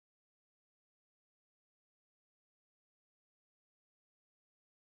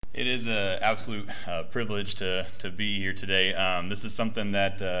It is an absolute privilege to be here today. This is something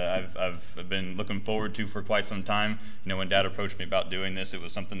that I've been looking forward to for quite some time. You know, when Dad approached me about doing this, it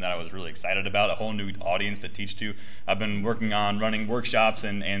was something that I was really excited about, a whole new audience to teach to. I've been working on running workshops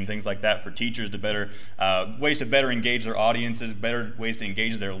and things like that for teachers to better, ways to better engage their audiences, better ways to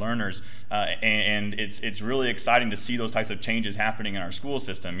engage their learners. And it's really exciting to see those types of changes happening in our school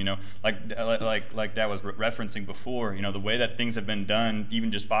system. You know, like Dad was referencing before, you know, the way that things have been done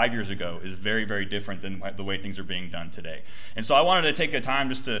even just 5 years ago is very, very different than the way things are being done today. And so I wanted to take a time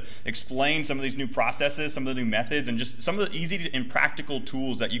just to explain some of these new processes, some of the new methods, and just some of the easy and practical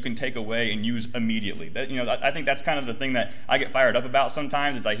tools that you can take away and use immediately. That, you know, I think that's kind of the thing that I get fired up about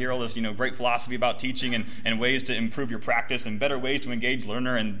sometimes, is I hear all this, you know, great philosophy about teaching and ways to improve your practice and better ways to engage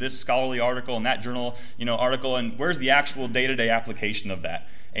learner, and this scholarly article and that journal, you know, article, and where's the actual day-to-day application of that?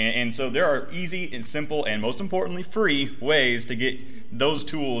 And so there are easy and simple and, most importantly, free ways to get those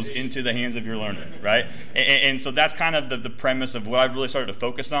tools into the hands of your learner, right? And so that's kind of the premise of what I've really started to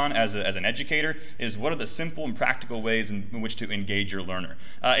focus on as an educator, is what are the simple and practical ways in which to engage your learner.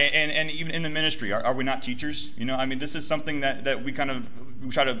 And even in the ministry, are we not teachers? You know, I mean, this is something that we kind of we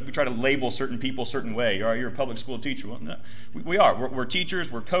try to label certain people a certain way. Or you're a public school teacher. Well, no, we are. We're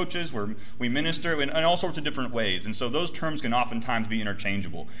teachers, we're coaches, we minister in all sorts of different ways. And so those terms can oftentimes be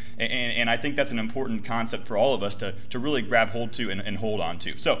interchangeable. And I think that's an important concept for all of us to really grab hold to and hold on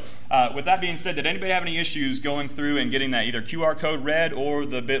to. So with that being said, did anybody have any issues going through and getting that either QR code read or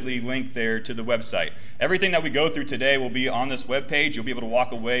the bit.ly link there to the website? Everything that we go through today will be on this webpage. You'll be able to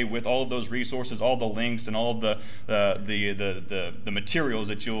walk away with all of those resources, all the links, and all of the materials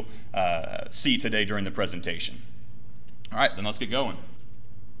that you'll see today during the presentation. All right, then let's get going.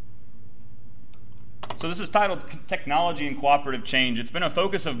 So this is titled Technology and Cooperative Change. It's been a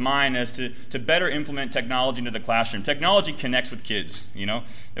focus of mine as to better implement technology into the classroom. Technology connects with kids, you know.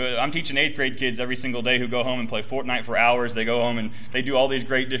 I'm teaching 8th grade kids every single day who go home and play Fortnite for hours. They go home and they do all these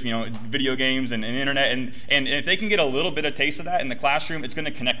great, video games and internet. And if they can get a little bit of taste of that in the classroom, it's going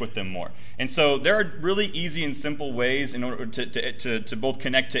to connect with them more. And so there are really easy and simple ways in order to both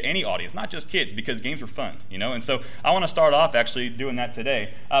connect to any audience, not just kids, because games are fun, you know. And so I want to start off actually doing that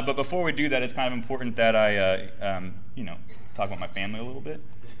today. But before we do that, it's kind of important that I, talk about my family a little bit.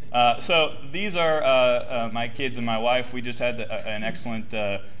 So these are my kids and my wife. We just had an excellent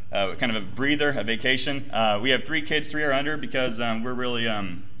kind of a breather, a vacation. We have 3 kids, 3 are under, because we're really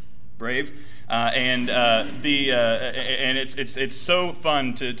brave. And it's so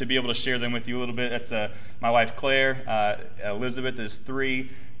fun to be able to share them with you a little bit. That's my wife Claire. Elizabeth is 3.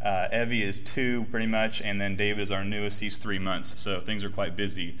 Evie is 2, pretty much, and then David is our newest. He's 3 months. So things are quite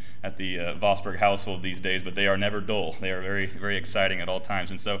busy at the Vosberg household these days, but they are never dull. They are very, very exciting at all times.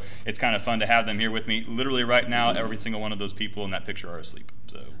 And so it's kind of fun to have them here with me. Literally right now, every single one of those people in that picture are asleep.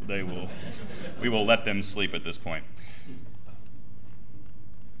 So we will let them sleep at this point.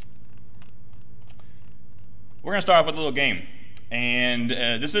 We're going to start off with a little game. And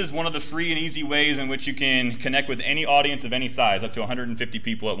this is one of the free and easy ways in which you can connect with any audience of any size, up to 150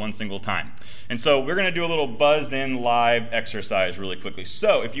 people at one single time. And so we're going to do a little Buzz In Live exercise really quickly.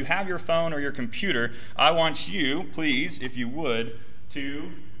 So if you have your phone or your computer, I want you, please, if you would, to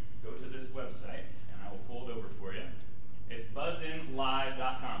go to this website, and I will pull it over for you. It's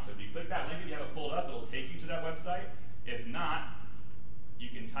buzzinlive.com. So if you click that link and you have it pulled up, it'll take you to that website. If not, you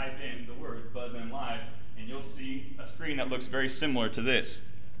can type in the words Buzz In Live, and you'll see a screen that looks very similar to this.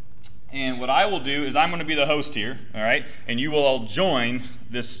 And what I will do is I'm going to be the host here, all right? And you will all join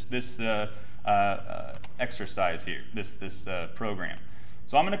this exercise here, this program.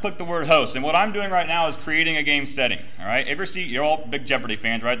 So I'm going to click the word host, and what I'm doing right now is creating a game setting, all right? You're all big Jeopardy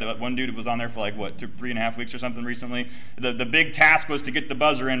fans, right? That one dude was on there for 3.5 weeks or something recently. The big task was to get the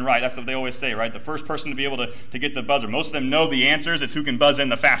buzzer in right. That's what they always say, right? The first person to be able to get the buzzer. Most of them know the answers. It's who can buzz in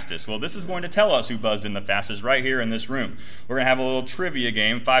the fastest. Well, this is going to tell us who buzzed in the fastest right here in this room. We're going to have a little trivia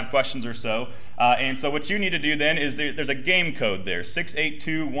game, 5 questions or so. And so what you need to do then is there's a game code there,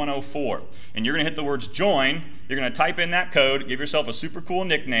 682104. And you're going to hit the words join. You're going to type in that code, give yourself a super cool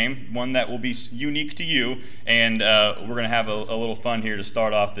nickname, one that will be unique to you, and we're going to have a little fun here to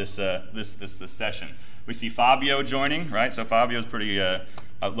start off this session. We see Fabio joining, right? So Fabio's pretty,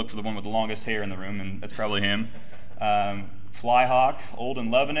 look for the one with the longest hair in the room, and that's probably him. Flyhawk, old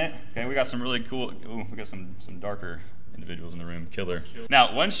and loving it. Okay, we got some really cool, we got some darker individuals in the room. Killer.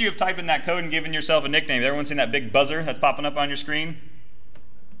 Now, once you have typed in that code and given yourself a nickname, everyone seen that big buzzer that's popping up on your screen?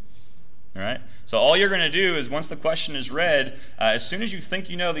 All right? So all you're going to do is once the question is read, as soon as you think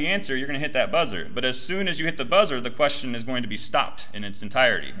you know the answer, you're going to hit that buzzer. But as soon as you hit the buzzer, the question is going to be stopped in its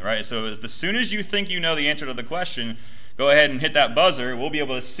entirety. Right? So as soon as you think you know the answer to the question, go ahead and hit that buzzer. We'll be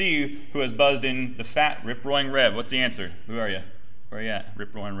able to see who has buzzed in the fat rip-roaring Rev. What's the answer? Who are you? Where are you at?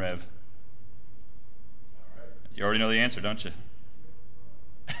 Rip-roaring Rev. You already know the answer, don't you?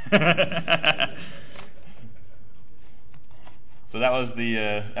 So that was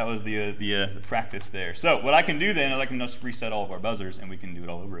the practice there. So what I can do then is I can just reset all of our buzzers and we can do it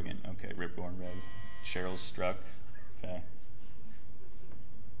all over again. Okay, rip-roaring Rev. Cheryl's struck. Okay.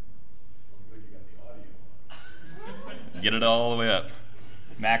 Get it all the way up.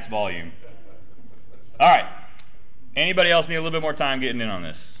 Max volume. All right. Anybody else need a little bit more time getting in on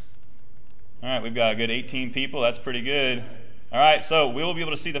this? All right, we've got a good 18 people. That's pretty good. All right, so we'll be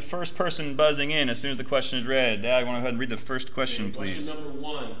able to see the first person buzzing in as soon as the question is read. Dad, I want to go ahead and read the first question, please. Question number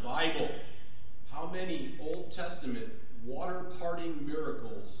 1, Bible. How many Old Testament water parting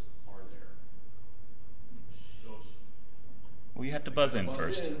miracles are there? Well, you have to buzz in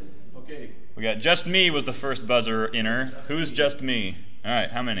first. Okay. We got Just Me was the first buzzer inner. Who's me. Just Me? All right,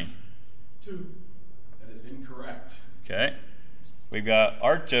 how many? 2. That is incorrect. Okay. We've got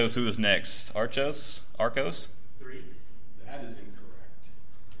Archos. Who is next? Archos? 3. That is incorrect.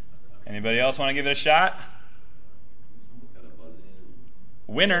 Anybody else want to give it a shot? Someone's got to buzz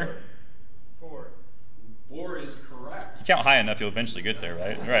in. Winner. 4. 4 is correct. You count high enough, you'll eventually get there,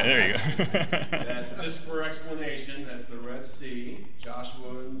 right? Right, there you go. Just for explanation, that's the Red Sea,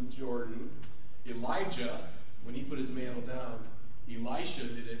 Joshua and Jordan. Elijah, when he put his mantle down, Elisha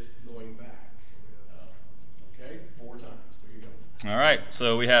did it going back. Okay? 4 times. There you go. All right,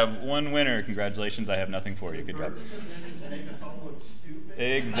 so we have one winner. Congratulations, I have nothing for you. Good job.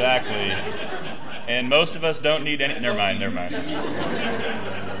 Exactly. And most of us don't need any. Never mind.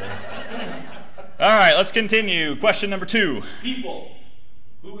 All right, let's continue. Question number 2. People,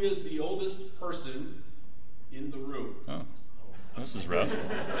 who is the oldest person in the room? Oh, this is rough.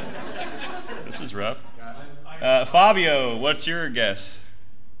 Fabio, what's your guess?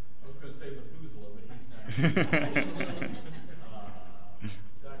 I was going to say Methuselah, but he's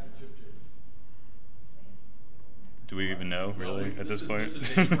not. Do we even know, really, at this point? This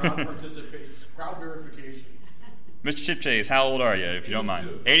is a crowd verification. Mr. Chip Chase, how old are you, if you don't mind?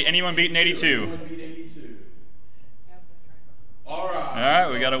 80, anyone beating 82? Anyone beat 82? All right. All right,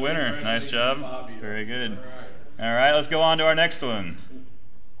 we got a winner. Nice job. Fabio. Very good. All right, let's go on to our next one.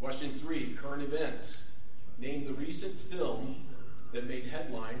 Question 3, current events. Name the recent film that made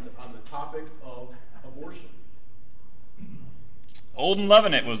headlines on the topic of abortion. Olden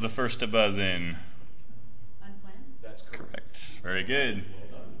Levitt was the first to buzz in. Unplanned? That's correct. Very good.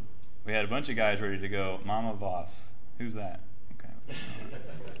 Well done. We had a bunch of guys ready to go. Mama Voss. Who's that? Okay.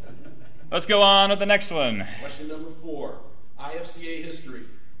 Let's go on with the next one. Question number 4, IFCA history.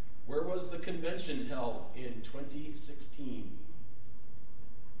 Where was the convention held in 2016?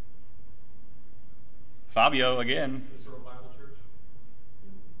 Fabio again. Cicero Bible Church?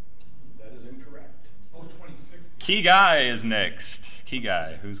 That is incorrect. Oh, 2016. Key Guy is next. Key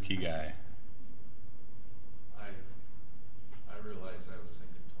Guy. Who's Key Guy? I realized I was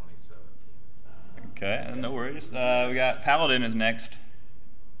thinking 2017. Okay, no worries. We got Paladin is next.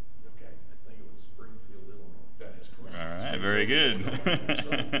 Okay. I think it was Springfield, Illinois. That is correct. All right, very good.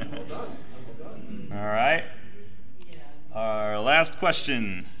 Well done. All right. Yeah. Our last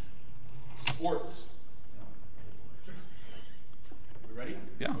question. Sports. We ready?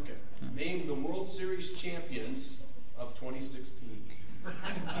 Yeah. Okay. Name the World Series champions of 2016.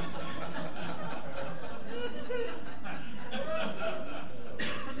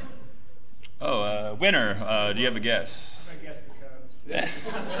 Winner. Do you have a guess? I guess the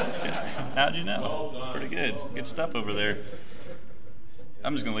Cubs. How'd you know? Well done. Pretty good. Well Good done. stuff over there.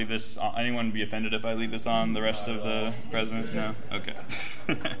 I'm just going to leave this on. Anyone be offended if I leave this on the rest of the president? No? Okay.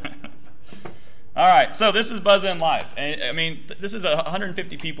 All right, so this is Buzz In Live. And, I mean, this is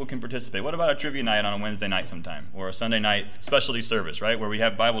 150 people can participate. What about a trivia night on a Wednesday night sometime, or a Sunday night specialty service, right, where we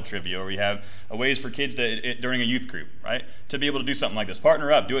have Bible trivia, or we have ways for kids to during a youth group, right, to be able to do something like this.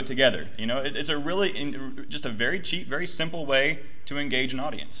 Partner up, do it together. You know, it's a really just a very cheap, very simple way to engage an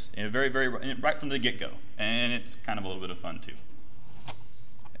audience, right from the get-go, and it's kind of a little bit of fun too.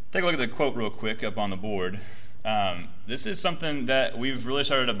 Take a look at the quote real quick up on the board. This is something that we've really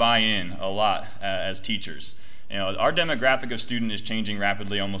started to buy in a lot as teachers. You know, our demographic of student is changing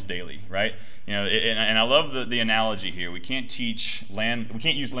rapidly, almost daily, right? You know, and I love the analogy here. We can't use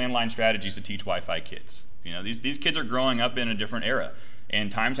landline strategies to teach Wi-Fi kids. You know, these kids are growing up in a different era,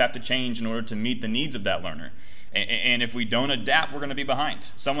 and times have to change in order to meet the needs of that learner. And if we don't adapt, we're going to be behind.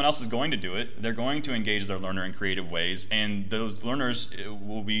 Someone else is going to do it. They're going to engage their learner in creative ways, and those learners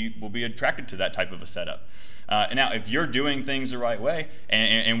will be attracted to that type of a setup. Now, if you're doing things the right way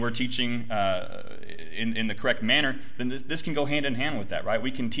and we're teaching in the correct manner, then this can go hand in hand with that, right?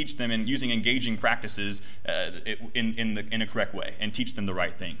 We can teach them in using engaging practices in a correct way and teach them the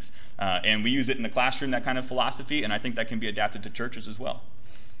right things. And we use it in the classroom, that kind of philosophy, and I think that can be adapted to churches as well.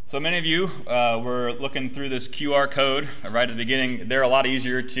 So many of you were looking through this QR code right at the beginning. They're a lot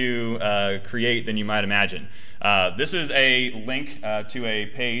easier to create than you might imagine. This is a link to a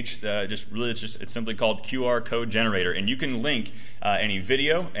page. It's simply called QR Code Generator, and you can link any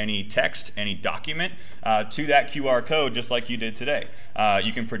video, any text, any document to that QR code, just like you did today.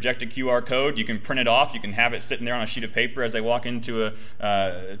 You can project a QR code. You can print it off. You can have it sitting there on a sheet of paper as they walk into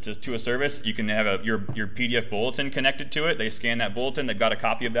a service. You can have your PDF bulletin connected to it. They scan that bulletin. They've got a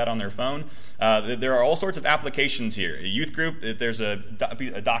copy of that on their phone. There are all sorts of applications here. A youth group, if there's a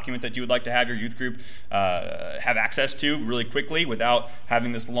document that you would like to have your youth group have access to really quickly without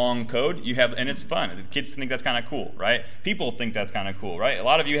having this long code, and it's fun. The kids think that's kind of cool, right? People think that's kind of cool, right? A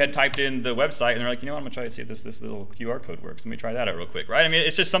lot of you had typed in the website and they're like, you know what, I'm going to try to see if this little QR code works. Let me try that out real quick, right? I mean,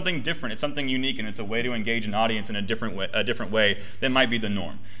 it's just something different. It's something unique, and it's a way to engage an audience in a different way than might be the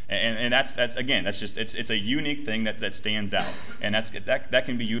norm. And that's again, that's just it's a unique thing that stands out, and that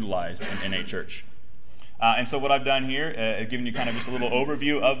can be utilized in a church. And so what I've done here is given you kind of just a little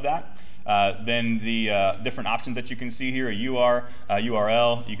overview of that. Then the different options that you can see here, a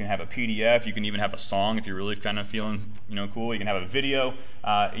URL, you can have a PDF, you can even have a song if you're really kind of feeling cool. You can have a video,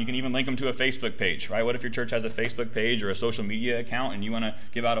 you can even link them to a Facebook page, right? What if your church has a Facebook page or a social media account and you want to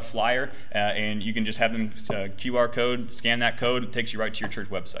give out a flyer and you can just have them QR code, scan that code, it takes you right to your church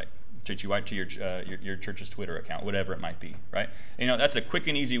website. Takes you right to your church's Twitter account, whatever it might be, right? That's a quick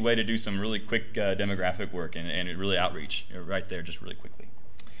and easy way to do some really quick demographic work and really outreach right there just really quickly.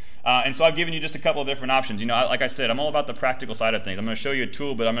 And so I've given you just a couple of different options. Like I said, I'm all about the practical side of things. I'm going to show you a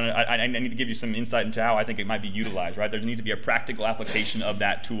tool, but I need to give you some insight into how I think it might be utilized, right? There needs to be a practical application of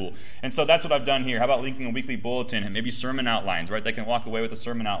that tool. And so that's what I've done here. How about linking a weekly bulletin and maybe sermon outlines, right? They can walk away with a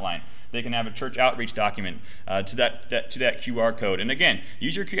sermon outline. They can have a church outreach document to that QR code. And again,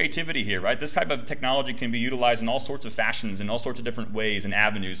 use your creativity here, right? This type of technology can be utilized in all sorts of fashions, in all sorts of different ways and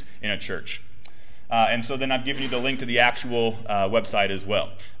avenues in a church. And so then I've given you the link to the actual website as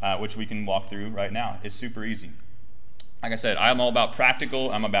well, which we can walk through right now. It's super easy. Like I said, I'm all about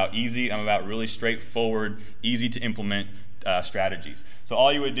practical. I'm about easy. I'm about really straightforward, easy to implement strategies. So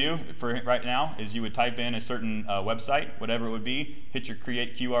all you would do for right now is you would type in a certain website, whatever it would be, hit your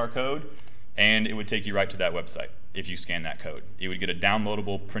create QR code, and it would take you right to that website if you scan that code. You would get a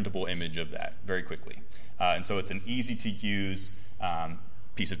downloadable, printable image of that very quickly. And so it's an easy-to-use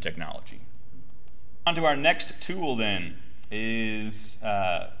piece of technology. On to our next tool then is,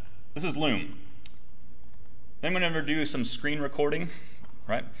 this is Loom. Then we're going to do some screen recording,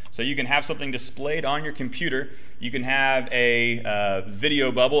 right? So you can have something displayed on your computer. You can have a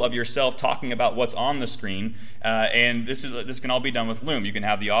video bubble of yourself talking about what's on the screen, and this can all be done with Loom. You can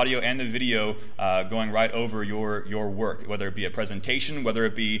have the audio and the video going right over your work, whether it be a presentation, whether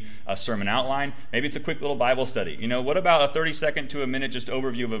it be a sermon outline. Maybe it's a quick little Bible study. What about a 30-second to a minute just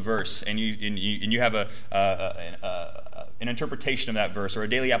overview of a verse, and you have an interpretation of that verse or a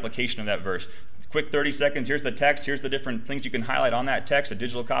daily application of that verse. Quick 30 seconds, here's the text, here's the different things you can highlight on that text, a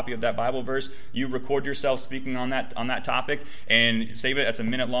digital copy of that Bible verse. You record yourself speaking on that topic and save it. That's a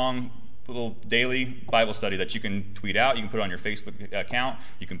minute-long little daily Bible study that you can tweet out. You can put it on your Facebook account.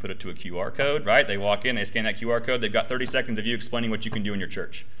 You can put it to a QR code, right? They walk in, they scan that QR code. They've got 30 seconds of you explaining what you can do in your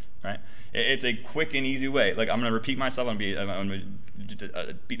church, right? It's a quick and easy way. Like, I'm going to repeat myself. I'm going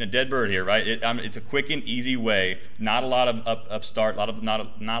to beating a dead bird here, right? It's a quick and easy way. Not a lot of upstart, not a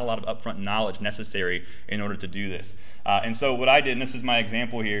lot of upfront knowledge necessary in order to do this. And so what I did, and this is my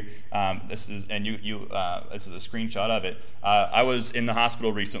example here. This is a screenshot of it. I was in the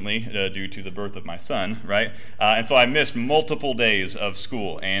hospital recently due to the birth of my son, right? And so I missed multiple days of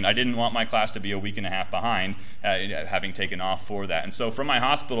school, and I didn't want my class to be a week and a half behind, having taken off for that. And so from my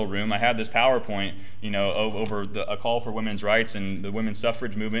hospital room, I had this PowerPoint, over a call for women's rights and the women's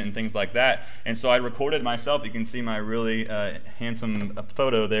suffrage movement and things like that. And so I recorded myself. You can see my really handsome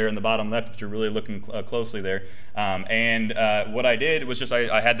photo there in the bottom left if you're really looking closely there. And what I did was just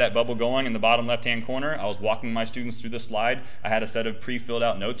I had that bubble going in the bottom left-hand corner. I was walking my students through the slide. I had a set of pre-filled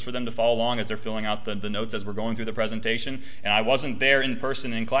out notes for them to follow along as they're filling out the notes as we're going through the presentation. And I wasn't there in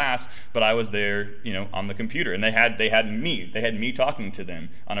person in class, but I was there, on the computer. And they had me talking to them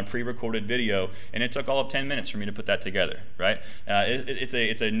on a pre-recorded pre-recorded video, and it took all of 10 minutes for me to put that together, right?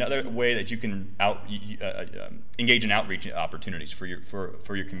 It's another way that you can engage in outreach opportunities for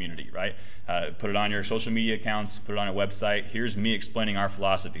your community, right? Put it on your social media accounts, put it on a website. Here's me explaining our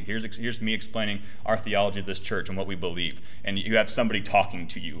philosophy. Here's me explaining our theology of this church and what we believe. And you have somebody talking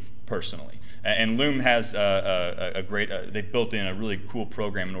to you personally. And Loom has a great, they built in a really cool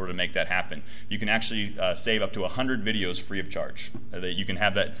program in order to make that happen. You can actually save up to 100 videos free of charge. You can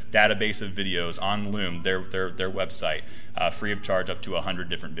have that database of videos on Loom, their website, free of charge, up to 100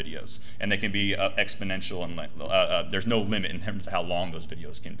 different videos. And they can be exponential, and there's no limit in terms of how long those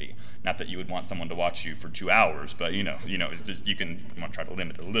videos can be. Not that you would want someone to watch you for 2 hours, but you want to try to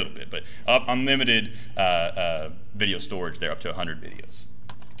limit it a little bit. But unlimited video storage there, up to 100 videos.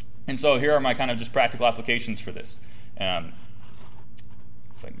 And so here are my kind of just practical applications for this. If I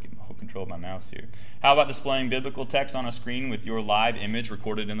can get whole control of my mouse here. How about displaying biblical text on a screen with your live image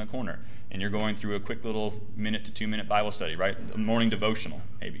recorded in the corner? And you're going through a quick little 1 to 2 minute Bible study, right? A morning devotional,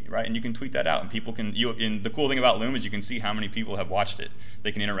 maybe, right? And you can tweet that out, and people can. And the cool thing about Loom is you can see how many people have watched it.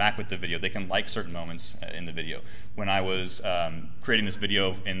 They can interact with the video. They can like certain moments in the video. When I was creating this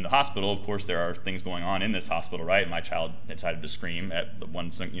video in the hospital, of course, there are things going on in this hospital, right? My child decided to scream at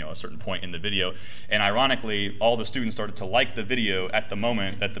a certain point in the video, and ironically, all the students started to like the video at the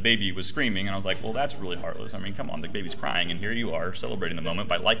moment that the baby was screaming, and I was like, well, that's really heartless. I mean, come on, the baby's crying, and here you are celebrating the moment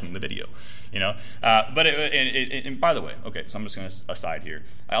by liking the video. And by the way, okay, so I'm just going to aside here.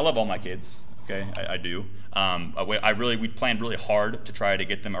 I love all my kids. Okay, I do. We planned really hard to try to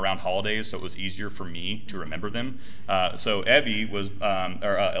get them around holidays, so it was easier for me to remember them. So Evie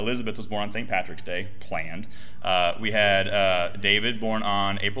Elizabeth was born on St. Patrick's Day, planned. We had David born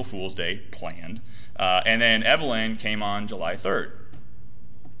on April Fool's Day, planned. And then Evelyn came on July 3rd,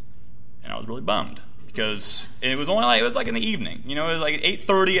 and I was really bummed. Because it was like in the evening, it was like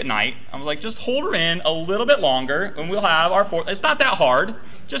 8:30 at night. I was like, just hold her in a little bit longer, and we'll have our fourth. It's not that hard.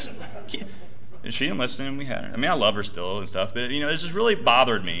 And she didn't listen, and we had her. I mean, I love her still and stuff, but this just really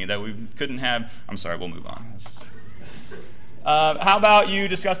bothered me that we couldn't have. I'm sorry, we'll move on. How about you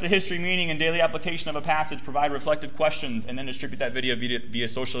discuss the history, meaning, and daily application of a passage, provide reflective questions, and then distribute that video via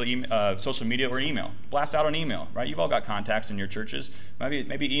social media or email. Blast out an email, right? You've all got contacts in your churches.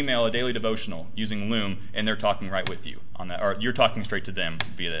 Maybe email a daily devotional using Loom, and they're talking right with you on that, or you're talking straight to them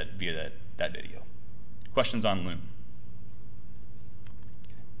via that video. Questions on Loom?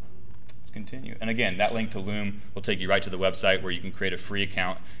 Let's continue. And again, that link to Loom will take you right to the website where you can create a free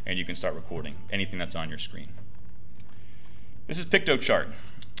account and you can start recording anything that's on your screen. This is PictoChart.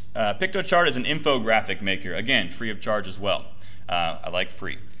 PictoChart is an infographic maker, again, free of charge as well. I like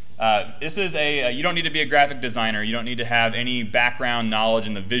free. This is you don't need to be a graphic designer. You don't need to have any background knowledge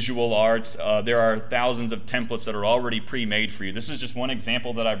in the visual arts. There are thousands of templates that are already pre-made for you. This is just one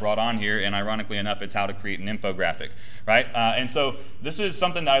example that I brought on here, and ironically enough, it's how to create an infographic, right? And so this is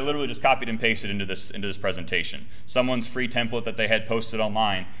something that I literally just copied and pasted into this presentation. Someone's free template that they had posted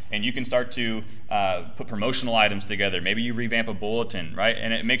online, and you can start to put promotional items together. Maybe you revamp a bulletin, right?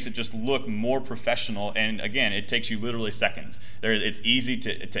 And it makes it just look more professional, and again, it takes you literally seconds. It's easy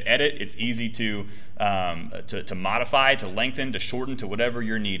to edit, it's easy to modify, to lengthen, to shorten, to whatever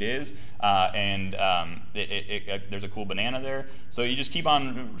your need is, and there's a cool banana there. So you just keep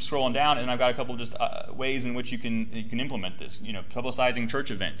on scrolling down, and I've got a couple of just ways in which you can implement this. Publicizing church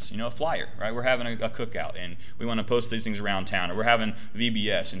events. A flyer, right? We're having a cookout, and we want to post these things around town, or we're having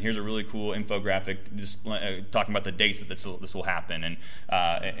VBS, and here's a really cool infographic display, talking about the dates that this will happen,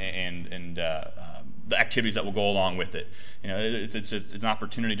 and the activities that will go along with it. It's an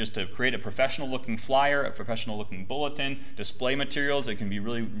opportunity just to create a professional-looking flyer, a professional-looking bulletin, display materials. It can be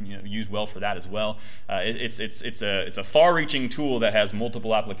really used well for that as well. It's a far-reaching tool that has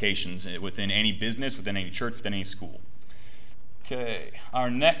multiple applications within any business, within any church, within any school. Okay, our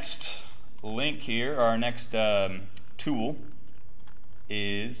next link here, our next tool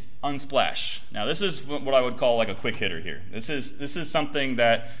is Unsplash. Now, this is what I would call like a quick hitter here. This is something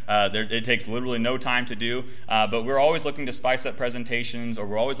that it takes literally no time to do, but we're always looking to spice up presentations, or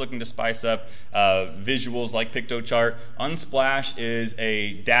we're always looking to spice up visuals like PictoChart. Unsplash is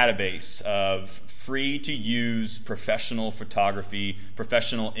a database of free-to-use professional photography,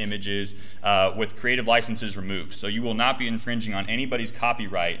 professional images with creative licenses removed. So you will not be infringing on anybody's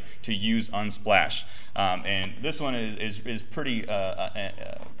copyright to use Unsplash. And this one is pretty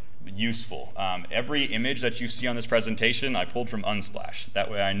useful. Every image that you see on this presentation, I pulled from Unsplash.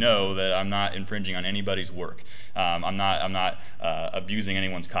 That way I know that I'm not infringing on anybody's work. I'm not abusing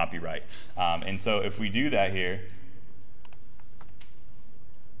anyone's copyright. And so if we do that here,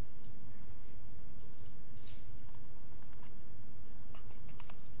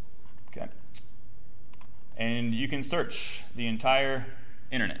 can search the entire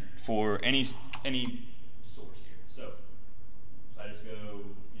internet for any source here. So I just go,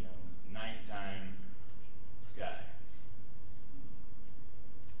 nighttime sky.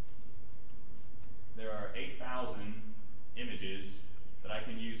 There are 8,000 images that I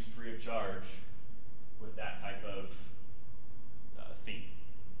can use free of charge with that type of theme.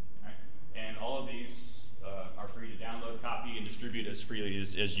 Right? And all of these are free to download, copy, and distribute as freely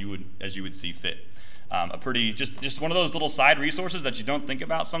as you would see fit. A pretty just one of those little side resources that you don't think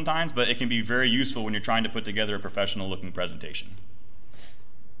about sometimes, but it can be very useful when you're trying to put together a professional looking presentation.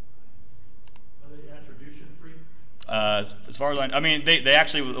 Are they attribution free? As far as I mean, they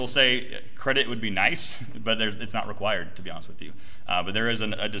actually will say credit would be nice, but it's not required, to be honest with you. But there is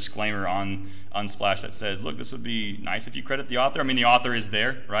a disclaimer on Unsplash that says, look, this would be nice if you credit the author. I mean, the author is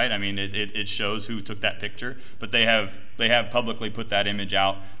there, right? I mean, it shows who took that picture, but they have publicly put that image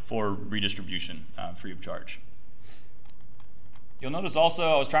out for redistribution free of charge. You'll notice also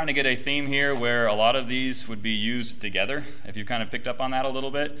I was trying to get a theme here where a lot of these would be used together. If you kind of picked up on that a little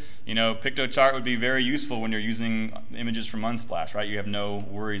bit, PictoChart would be very useful when you're using images from Unsplash, right? You have no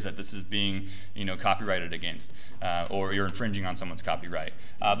worries that this is being, copyrighted against or you're infringing on someone's copyright.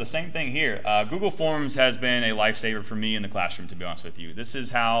 The same thing here. Google Forms has been a lifesaver for me in the classroom, to be honest with you. This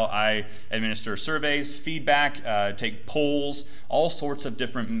is how I administer surveys, feedback, take polls, all sorts of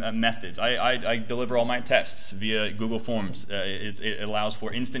different methods. I deliver all my tests via Google Forms. It allows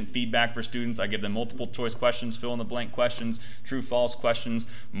for instant feedback for students. I give them multiple choice questions, fill in the blank questions, true false questions,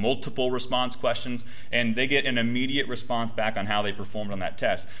 multiple response questions, and they get an immediate response back on how they performed on that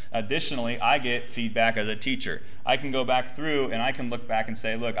test. Additionally, I get feedback as a teacher. I can go back through and I can look back and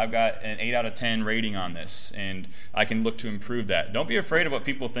say, look, I've got an 8 out of 10 rating on this, and I can look to improve that. Don't be afraid of what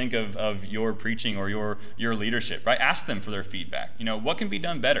people think of your preaching or your leadership, right? Ask them for their feedback. What can be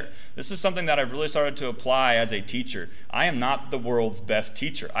done better? This is something that I've really started to apply as a teacher. I am not the world's best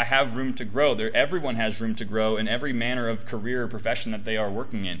teacher. I have room to grow. Everyone has room to grow in every manner of career or profession that they are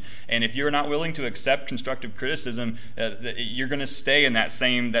working in. And if you're not willing to accept constructive criticism, you're going to stay in that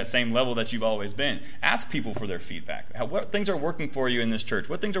same level that you've always been. Ask people for their feedback. What things are working for you in this church?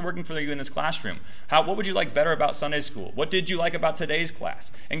 What things are working for you in this classroom? What would you like better about Sunday school? What did you like about today's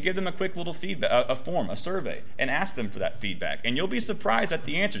class? And give them a quick little feedback, a form, a survey, and ask them for that feedback. And you'll be surprised at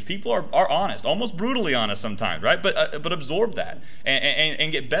the answers. People are honest, almost brutally honest sometimes, right? But absorb that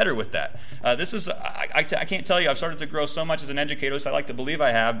and get better with that. This is I can't tell you. I've started to grow so much as an educator. At least I like to believe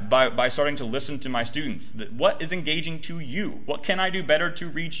I have by starting to listen to my students. What is engaging to you? What can I do better to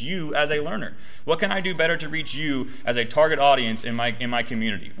reach you as a learner? What can I do better to reach you as a target audience in my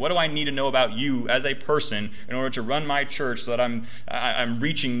community? What do I need to know about you as a person in order to run my church so that I'm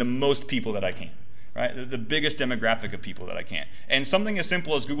reaching the most people that I can? Right, the biggest demographic of people that I can. And something as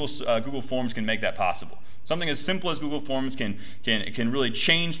simple as Google Forms can make that possible. Something as simple as Google Forms can really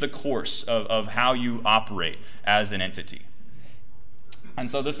change the course of how you operate as an entity. And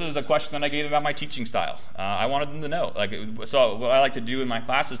so this is a question that I gave about my teaching style. I wanted them to know. So what I like to do in my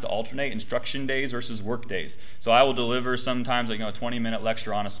class is to alternate instruction days versus work days. So I will deliver sometimes a 20-minute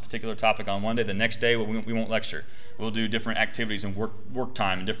lecture on a particular topic on one day. The next day we won't lecture. We'll do different activities and work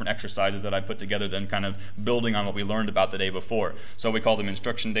time and different exercises that I put together, then kind of building on what we learned about the day before. So we call them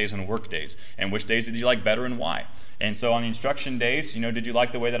instruction days and work days. And which days did you like better and why? And so on the instruction days, did you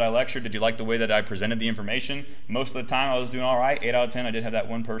like the way that I lectured? Did you like the way that I presented the information? Most of the time I was doing all right. 8 out of 10. I did have that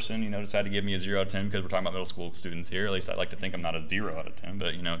one person, decide to give me a 0 out of 10 because we're talking about middle school students here. At least I like to think I'm not a 0 out of 10, but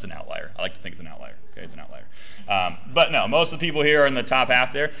it's an outlier. I like to think it's an outlier. Okay, it's an outlier. But no, most of the people here are in the top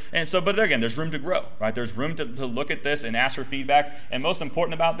half there. And so, but again, there's room to grow, right? There's room to look at this and ask for feedback. And most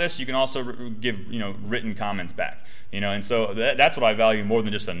important about this, you can also give, written comments back. And so that's what I value more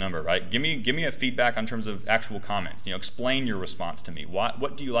than just a number, right? Give me a feedback in terms of actual comments. Explain your response to me.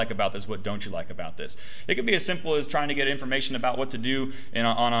 What do you like about this? What don't you like about this? It could be as simple as trying to get information about what to do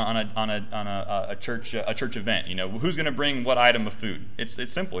on a church event. Who's going to bring what item of food?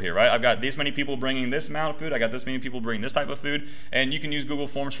 It's simple here, right? I've got these many people bringing this amount of food. I got this many people bringing this type of food, and you can use Google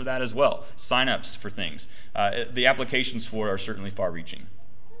Forms for that as well. Sign-ups for things. The applications for it are certainly far-reaching.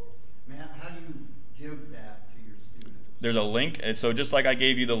 Matt, how do you give that to your students? There's a link. So just like I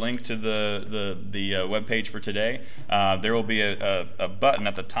gave you the link to the web page for today, there will be a button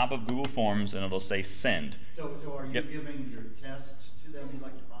at the top of Google Forms, and it'll say send. So are you giving your tests to them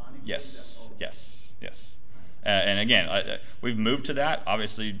electronically? Yes. And again, we've moved to that.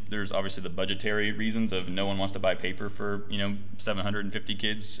 Obviously, there's obviously the budgetary reasons of no one wants to buy paper for 750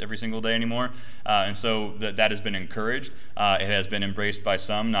 kids every single day anymore, and so that has been encouraged. It has been embraced by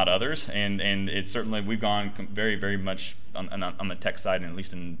some, not others, and it's certainly we've gone very, very much on the tech side, and at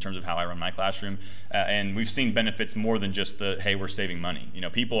least in terms of how I run my classroom, and we've seen benefits more than just the hey, we're saving money.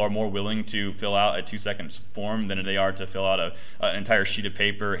 People are more willing to fill out a 2-second form than they are to fill out an entire sheet of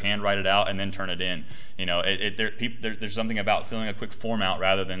paper, handwrite it out, and then turn it in. There's something about filling a quick form out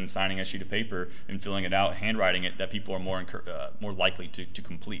rather than signing a sheet of paper and filling it out, handwriting it, that people are more likely to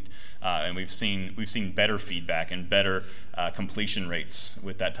complete. And we've seen better feedback and better completion rates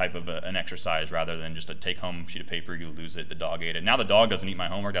with that type of an exercise rather than just a take-home sheet of paper. You lose it. The dog ate it. Now the dog doesn't eat my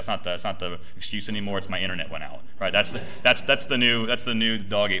homework. That's not the excuse anymore. It's my internet went out. Right? That's the new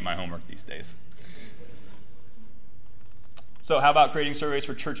dog ate my homework these days. So how about creating surveys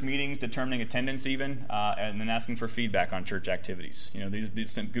for church meetings, determining attendance even, and then asking for feedback on church activities?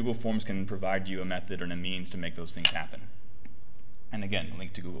 These Google Forms can provide you a method and a means to make those things happen. And again, the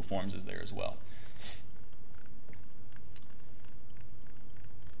link to Google Forms is there as well.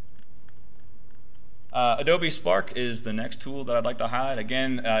 Adobe Spark is the next tool that I'd like to highlight.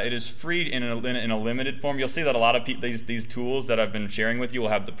 Again, it is free in a limited form. You'll see that a lot of these tools that I've been sharing with you will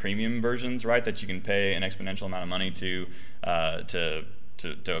have the premium versions, right? That you can pay an exponential amount of money to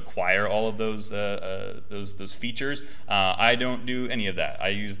acquire all of those features. I don't do any of that. I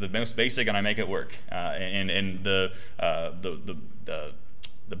use the most basic and I make it work. And the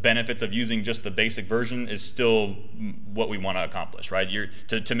benefits of using just the basic version is still what we want to accomplish, right?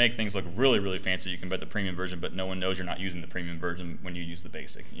 To make things look really, really fancy, you can buy the premium version, but no one knows you're not using the premium version when you use the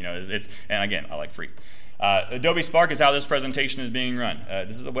basic. And again, I like free. Adobe Spark is how this presentation is being run.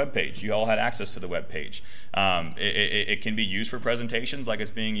 This is a web page. You all had access to the web page. It can be used for presentations like it's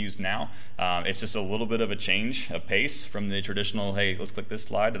being used now. It's just a little bit of a change of pace from the traditional, hey, let's click this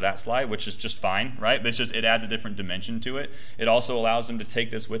slide to that slide, which is just fine, right? But it adds a different dimension to it. It also allows them to take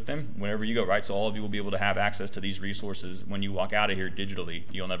this with them wherever you go, right? So all of you will be able to have access to these resources when you walk out of here digitally.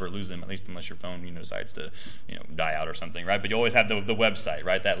 You'll never lose them, at least unless your phone decides to die out or something, right? But you always have the website,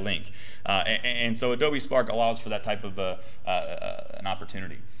 right? That link. And so Adobe Spark allows for that type of an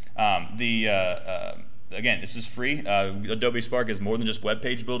opportunity. Again, this is free. Adobe Spark is more than just web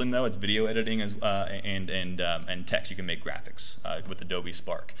page building, though. It's video editing and text. You can make graphics with Adobe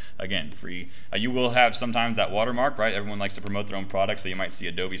Spark. Again, free. You will have sometimes that watermark, right? Everyone likes to promote their own product, so you might see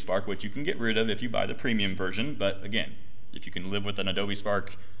Adobe Spark, which you can get rid of if you buy the premium version. But again, if you can live with an Adobe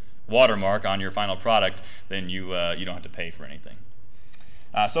Spark watermark on your final product, then you don't have to pay for anything.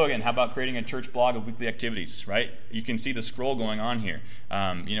 So again, how about creating a church blog of weekly activities, right? You can see the scroll going on here.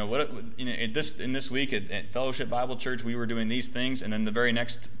 In this week at Fellowship Bible Church, we were doing these things, and then the very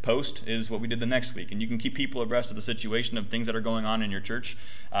next post is what we did the next week. And you can keep people abreast of the situation of things that are going on in your church,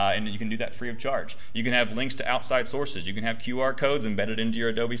 and you can do that free of charge. You can have links to outside sources. You can have QR codes embedded into your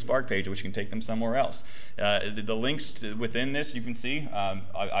Adobe Spark page, which can take them somewhere else. The links within this, you can see,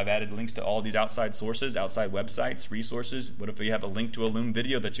 I've added links to all these outside sources, outside websites, resources. What if you have a link to a Loom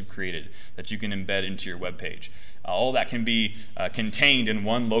video that you've created that you can embed into your web page? All that can be contained in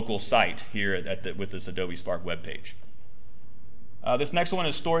one local site here with this Adobe Spark web page. This next one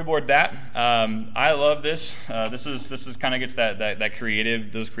is Storyboard That. I love this. This is kind of gets that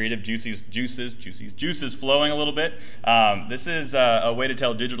creative, those creative juices flowing a little bit. This is a way to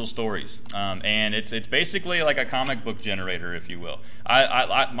tell digital stories, and it's basically like a comic book generator, if you will.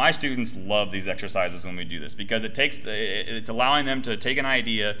 My students love these exercises when we do this because it's allowing them to take an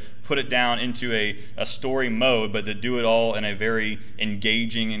idea, put it down into a story mode, but to do it all in a very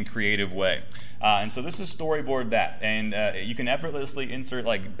engaging and creative way. And so this is Storyboard That, and you can effortlessly insert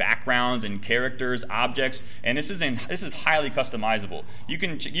like backgrounds and characters, objects, and this is highly customizable. You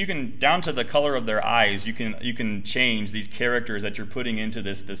can down to the color of their eyes. You can change these characters that you're putting into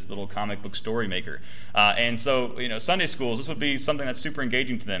this little comic book story maker. And so Sunday schools, this would be something that's super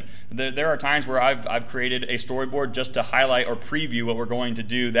engaging to them. There are times where I've created a storyboard just to highlight or preview what we're going to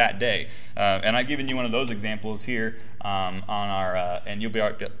do that day, and I've given you one of those examples here on our, and you'll be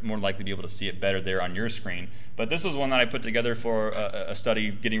more likely to be able to see it better there on your screen. But this was one that I put together for a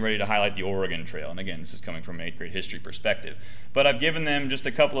study getting ready to highlight the Oregon Trail. And again, this is coming from an 8th grade history perspective. But I've given them just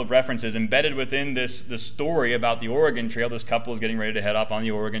a couple of references embedded within this story about the Oregon Trail. This couple is getting ready to head off on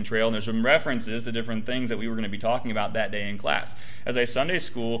the Oregon Trail, and there's some references to different things that we were going to be talking about that day in class. As a Sunday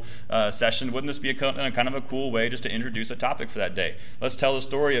school session, wouldn't this be a kind of a cool way just to introduce a topic for that day? Let's tell the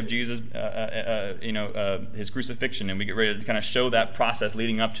story of Jesus, his crucifixion and we get ready to kind of show that process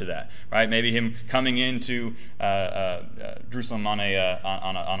leading up to that, right? Maybe him coming into Jerusalem on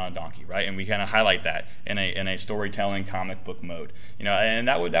a donkey, right? And we kind of highlight that in a storytelling comic book mode, and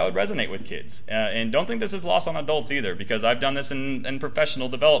that would resonate with kids. And don't think this is lost on adults either, because I've done this in professional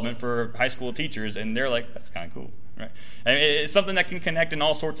development for high school teachers, and they're like, that's kind of cool. Right. And it's something that can connect in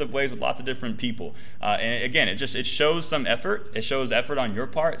all sorts of ways with lots of different people. And again, it shows some effort. It shows effort on your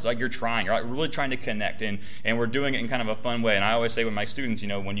part. It's like you're trying. You're really trying to connect, and we're doing it in kind of a fun way. And I always say with my students,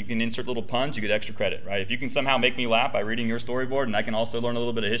 when you can insert little puns, you get extra credit, right? If you can somehow make me laugh by reading your storyboard, and I can also learn a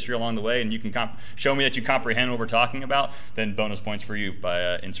little bit of history along the way, and you can show me that you comprehend what we're talking about, then bonus points for you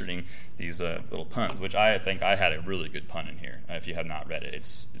by inserting these little puns, which I think I had a really good pun in here. If you have not read it,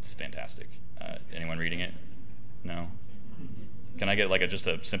 it's fantastic. Anyone reading it? No? Can I get just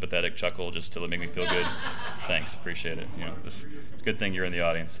a sympathetic chuckle just to make me feel good? Thanks, appreciate it. It's a good thing you're in the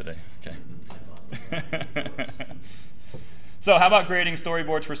audience today. Okay. So how about creating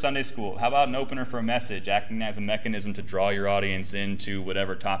storyboards for Sunday school? How about an opener for a message, acting as a mechanism to draw your audience into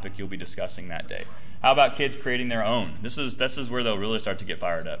whatever topic you'll be discussing that day? How about kids creating their own? This is where they'll really start to get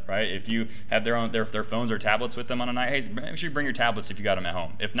fired up, right? If you have their phones or tablets with them on a night, hey, make sure you bring your tablets if you got them at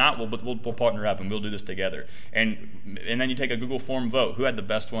home. If not, we'll partner up and we'll do this together. And then you take a Google form vote. Who had the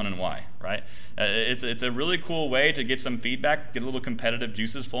best one and why, right? It's a really cool way to get some feedback, get a little competitive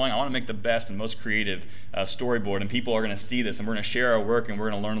juices flowing. I want to make the best and most creative storyboard, and people are going to see this, and we're going to share our work, and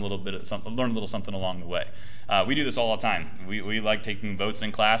we're going to learn a little something along the way. We do this all the time. We like taking votes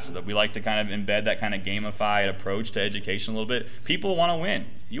in class. We like to kind of embed that kind of gamified approach to education a little bit. People want to win.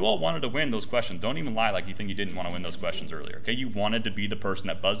 You all wanted to win those questions. Don't even lie like you think you didn't want to win those questions earlier. Okay, you wanted to be the person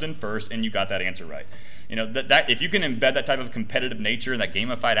that buzzed in first, and you got that answer right. That if you can embed that type of competitive nature, that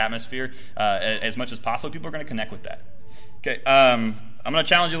gamified atmosphere, as much as possible, people are going to connect with that. Okay, I'm going to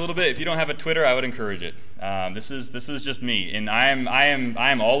challenge you a little bit. If you don't have a Twitter, I would encourage it. This is just me, and I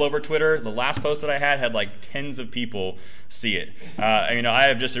am all over Twitter. The last post that I had like tens of people see it. I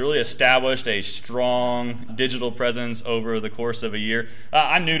have just really established a strong digital presence over the course of a year.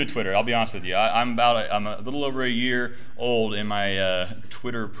 I'm new to Twitter. I'll be honest with you. I'm a little over a year old in my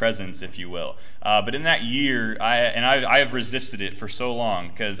Twitter presence, if you will. But in that year, I have resisted it for so long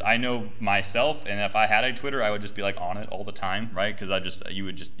because I know myself, and if I had a Twitter, I would just be like on it all the time, right? Because you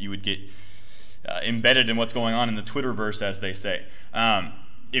would get embedded in what's going on in the Twitterverse, as they say.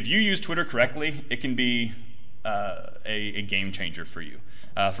 If you use Twitter correctly, it can be a game changer for you,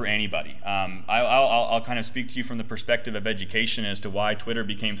 for anybody. I'll kind of speak to you from the perspective of education as to why Twitter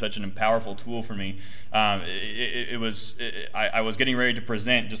became such an powerful tool for me. I was getting ready to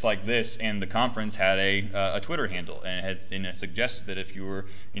present just like this, and the conference had a Twitter handle, and it suggested that if you were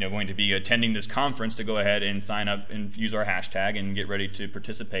going to be attending this conference, to go ahead and sign up and use our hashtag and get ready to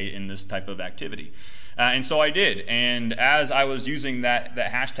participate in this type of activity. And so I did. And as I was using that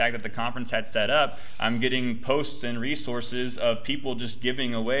hashtag that the conference had set up, I'm getting posts and resources of people just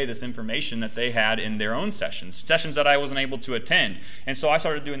giving away this information that they had in their own sessions that I wasn't able to attend. And so I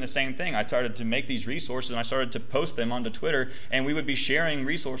started doing the same thing. I started to make these resources, and I started to post them onto Twitter, and we would be sharing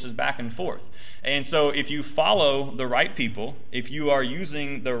resources back and forth. And so if you follow the right people, if you are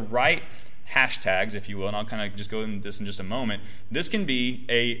using the right hashtags, if you will, and I'll kind of just go into this in just a moment, this can be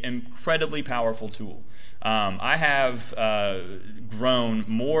an incredibly powerful tool. I have grown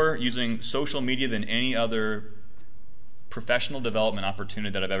more using social media than any other professional development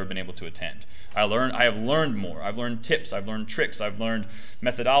opportunity that I've ever been able to attend. I have learned more. I've learned tips. I've learned tricks. I've learned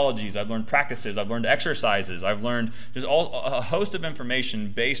methodologies. I've learned practices. I've learned exercises. I've learned just a host of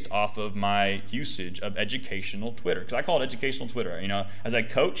information based off of my usage of educational Twitter. Because I call it educational Twitter. As I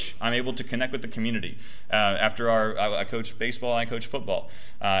coach, I'm able to connect with the community. I coach baseball. I coach football.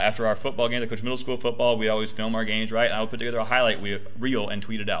 After our football games, I coach middle school football. We always film our games, right? I would put together a highlight reel and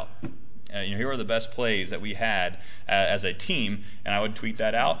tweet it out. Here are the best plays that we had as a team, and I would tweet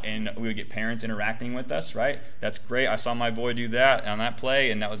that out, and we would get parents interacting with us, right? That's great. I saw my boy do that on that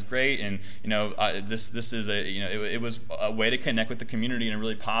play, and that was great. And this is it was a way to connect with the community in a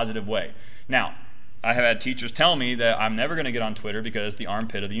really positive way. Now, I have had teachers tell me that I'm never going to get on Twitter because it's the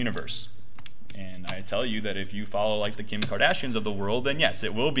armpit of the universe. And I tell you that if you follow like the Kim Kardashians of the world, then yes,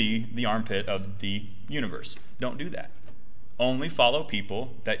 it will be the armpit of the universe. Don't do that. Only follow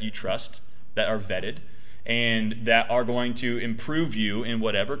people that you trust, that are vetted, and that are going to improve you in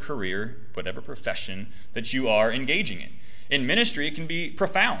whatever career, whatever profession that you are engaging in. In ministry, it can be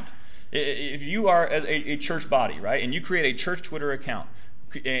profound. If you are a church body, right, and you create a church Twitter account,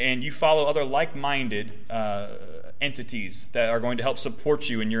 and you follow other like-minded entities that are going to help support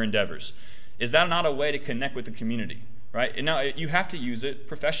you in your endeavors, is that not a way to connect with the community? right? And now you have to use it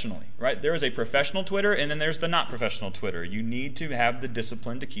professionally, right? There is a professional Twitter, and then there's the not professional Twitter. You need to have the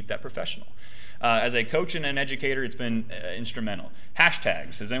discipline to keep that professional. As a coach and an educator, it's been instrumental.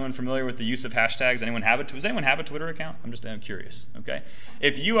 Hashtags. Is anyone familiar with the use of hashtags? Does anyone have a Twitter account? I'm curious. Okay,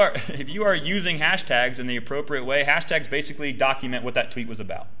 if you are using hashtags in the appropriate way, hashtags basically document what that tweet was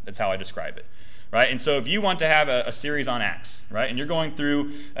about. That's how I describe it. Right, and so if you want to have a series on Acts, right, and you're going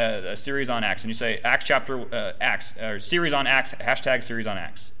through a series on Acts, and you say Acts chapter Acts or series on Acts, hashtag series on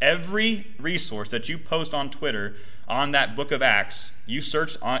Acts. Every resource that you post on Twitter on that book of Acts, you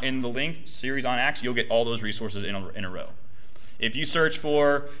search in the link series on Acts, you'll get all those resources in a row. If you search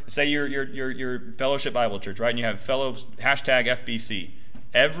for, say, your Fellowship Bible Church, right, and you have hashtag FBC,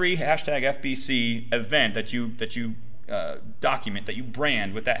 every hashtag FBC event that you document, that you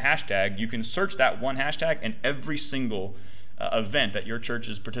brand with that hashtag, you can search that one hashtag, and every single event that your church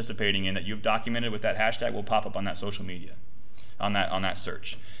is participating in that you've documented with that hashtag will pop up on that social media, on that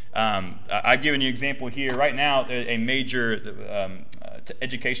search. I've given you an example here. Right now, a major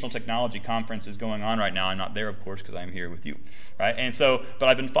educational technology conference is going on right now. I'm not there, of course, because I'm here with you, right? And so, but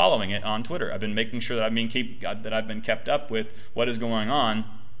I've been following it on Twitter. I've been making sure that I've been kept up with what is going on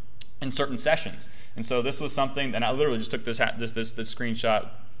in certain sessions. And so this was something, and I literally just took this screenshot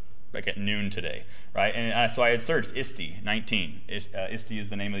like at noon today, right? And so I had searched ISTE 19. ISTE is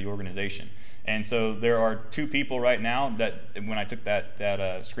the name of the organization. And so there are 2 people right now that, when I took that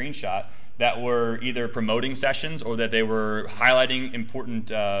screenshot, that were either promoting sessions or that they were highlighting important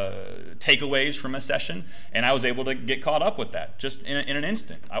takeaways from a session, and I was able to get caught up with that just in an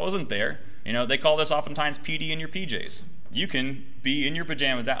instant. I wasn't there. They call this oftentimes PD in your PJs. You can be in your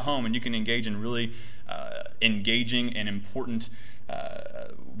pajamas at home, and you can engage in really engaging and important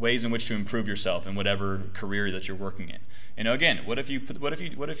ways in which to improve yourself in whatever career that you're working in. Again, what if you took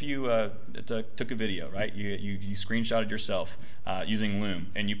a video, right? You screenshotted yourself using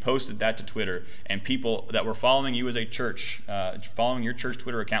Loom, and you posted that to Twitter, and people that were following you as a church, following your church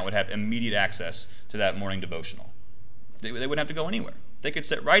Twitter account, would have immediate access to that morning devotional. They wouldn't have to go anywhere. They could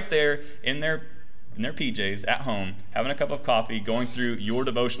sit right there in their PJs at home, having a cup of coffee, going through your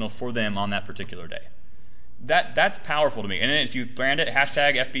devotional for them on that particular day. That's powerful to me. And then if you brand it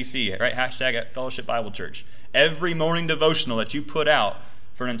hashtag FBC, right? Hashtag Fellowship Bible Church. Every morning devotional that you put out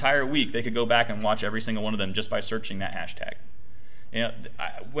for an entire week, they could go back and watch every single one of them just by searching that hashtag.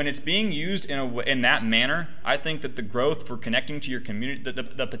 When it's being used in that manner, I think that the growth for connecting to your community,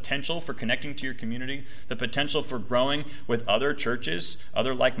 the potential for connecting to your community, the potential for growing with other churches,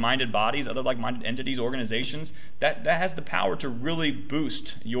 other like-minded bodies, other like-minded entities, organizations, that has the power to really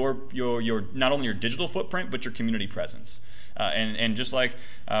boost your not only your digital footprint, but your community presence. And just like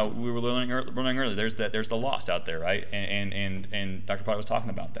we were learning earlier, there's the lost out there, right? And Dr. Potter was talking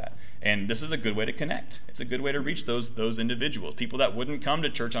about that. And this is a good way to connect. It's a good way to reach those individuals, people that wouldn't come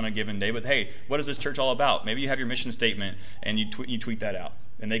to church on a given day. But hey, what is this church all about? Maybe you have your mission statement and you tweet that out,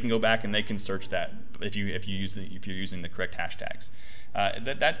 and they can go back and they can search that if you're using the correct hashtags.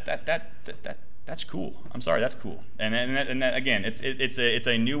 That's cool. I'm sorry, that's cool. And that again, it's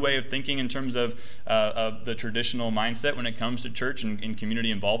a new way of thinking in terms of the traditional mindset when it comes to church and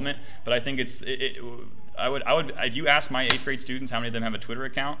community involvement. But I think I would if you ask my 8th grade students how many of them have a Twitter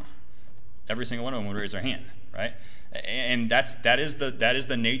account, every single one of them would raise their hand, right? And that is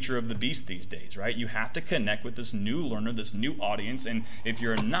the nature of the beast these days, right? You have to connect with this new learner, this new audience, and if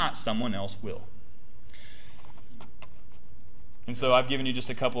you're not, someone else will. And so I've given you just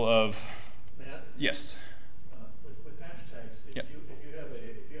a couple of. Yes. With hashtags, if Yep. you have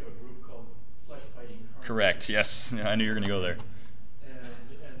a group called Flesh Fighting Carnivores, Correct. Yes. I knew you were going to go there. and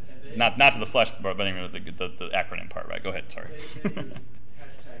they Not to the flesh, but anyway, the acronym part, right? Go ahead. Sorry. They use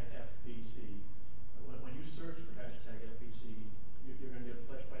hashtag FBC. When you search for hashtag FBC, you're going to get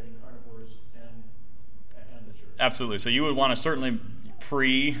Flesh Fighting Carnivores and the church. Absolutely. So you would want to certainly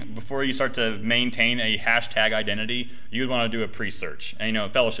before you start to maintain a hashtag identity, you would want to do a pre-search.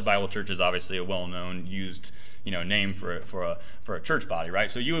 And Fellowship Bible Church is obviously a well-known, used name for a church body, right?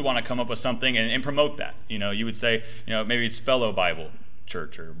 So you would want to come up with something and promote that. You would say, maybe it's Fellow Bible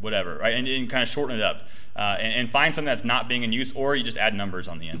Church or whatever, right? And kind of shorten it up and find something that's not being in use, or you just add numbers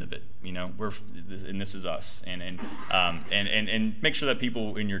on the end of it. This is us, and make sure that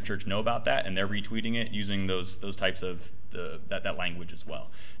people in your church know about that and they're retweeting it using those types of that language as well.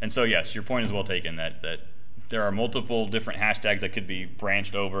 And so yes, your point is well taken that there are multiple different hashtags that could be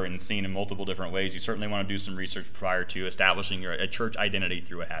branched over and seen in multiple different ways. You certainly want to do some research prior to establishing a church identity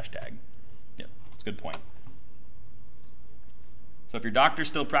through a hashtag. Yeah, that's a good point. So if your doctor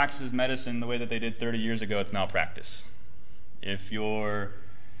still practices medicine the way that they did 30 years ago, it's malpractice. If your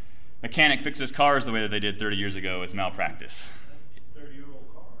mechanic fixes cars the way that they did 30 years ago, it's malpractice. 30-year-old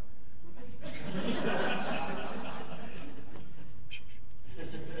car.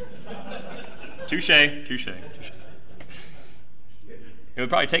 Touche. It would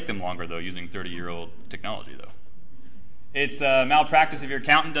probably take them longer, though, using 30-year-old technology, though. It's malpractice if your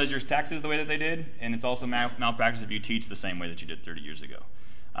accountant does your taxes the way that they did, and it's also malpractice if you teach the same way that you did 30 years ago.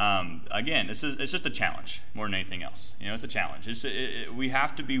 Again, it's just a challenge more than anything else. It's a challenge. We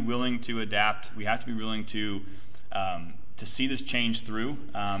have to be willing to adapt. We have to be willing to see this change through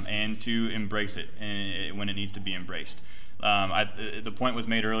and to embrace it when it needs to be embraced. The point was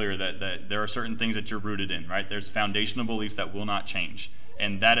made earlier that there are certain things that you're rooted in, right? There's foundational beliefs that will not change,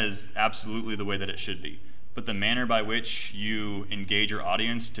 and that is absolutely the way that it should be. But the manner by which you engage your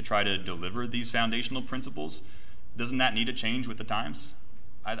audience to try to deliver these foundational principles, doesn't that need to change with the times?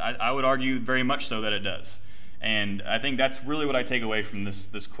 I would argue very much so that it does. And I think that's really what I take away from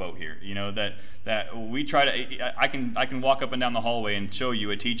this quote here. That we try to. I can walk up and down the hallway and show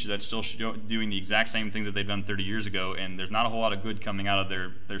you a teacher that's still doing the exact same things that they've done 30 years ago, and there's not a whole lot of good coming out of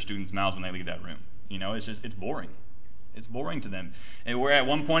their students' mouths when they leave that room. It's boring. It's boring to them. And where at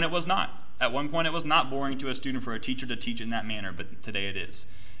one point it was not. At one point it was not boring to a student for a teacher to teach in that manner, but today it is.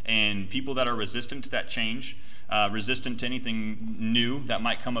 And people that are resistant to that change, resistant to anything new that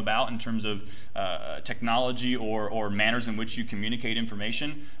might come about in terms of technology or manners in which you communicate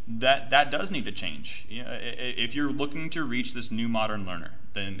information, that does need to change. If you're looking to reach this new modern learner,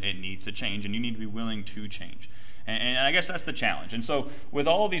 then it needs to change, and you need to be willing to change. And I guess that's the challenge. And so with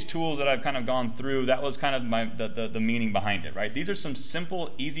all of these tools that I've kind of gone through, that was kind of the meaning behind it, right? These are some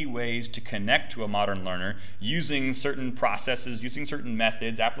simple, easy ways to connect to a modern learner using certain processes, using certain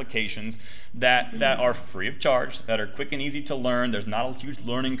methods, applications that are free of charge, that are quick and easy to learn. There's not a huge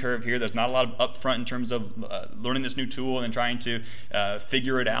learning curve here. There's not a lot of upfront in terms of learning this new tool and trying to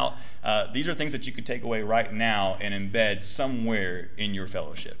figure it out. These are things that you could take away right now and embed somewhere in your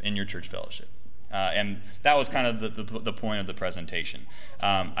fellowship, in your church fellowship. And that was kind of the point of the presentation.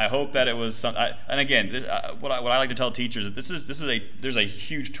 I hope that it was and again, what I like to tell teachers is there's a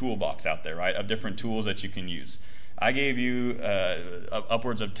huge toolbox out there, right, of different tools that you can use. I gave you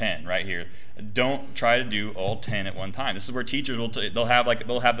upwards of 10 right here. Don't try to do all 10 at one time. This is where teachers they'll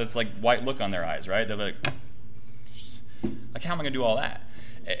have this like white look on their eyes, right? They're like how am I going to do all that?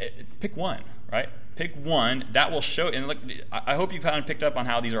 Pick one, right? Pick one that will show, and look, I hope you kind of picked up on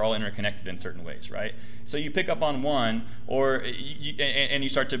how these are all interconnected in certain ways, right? So you pick up on one, and you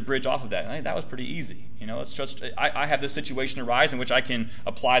start to bridge off of that. And that was pretty easy. It's just I have this situation arise in which I can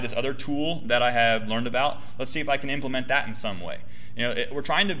apply this other tool that I have learned about. Let's see if I can implement that in some way. We're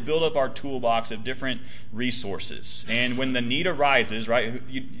trying to build up our toolbox of different resources, and when the need arises, right?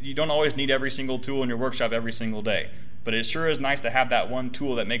 You don't always need every single tool in your workshop every single day. But it sure is nice to have that one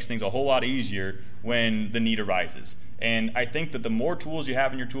tool that makes things a whole lot easier when the need arises. And I think that the more tools you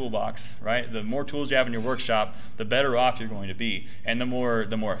have in your toolbox, right, the more tools you have in your workshop, the better off you're going to be. And the more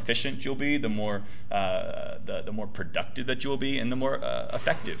efficient you'll be, the more productive that you'll be, and the more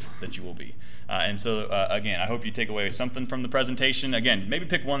effective that you will be. And so, again, I hope you take away something from the presentation. Again, maybe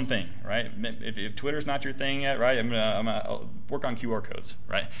pick one thing, right? If Twitter's not your thing yet, right, I'm gonna work on QR codes,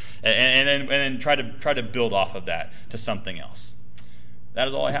 right? And then try to build off of that to something else. That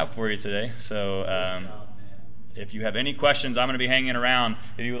is all I have for you today. So if you have any questions, I'm going to be hanging around.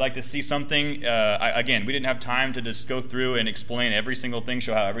 If you would like to see something, again, we didn't have time to just go through and explain every single thing,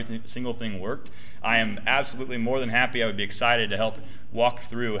 show how every single thing worked. I am absolutely more than happy. I would be excited to help walk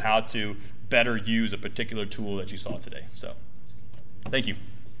through how to better use a particular tool that you saw today. So, thank you.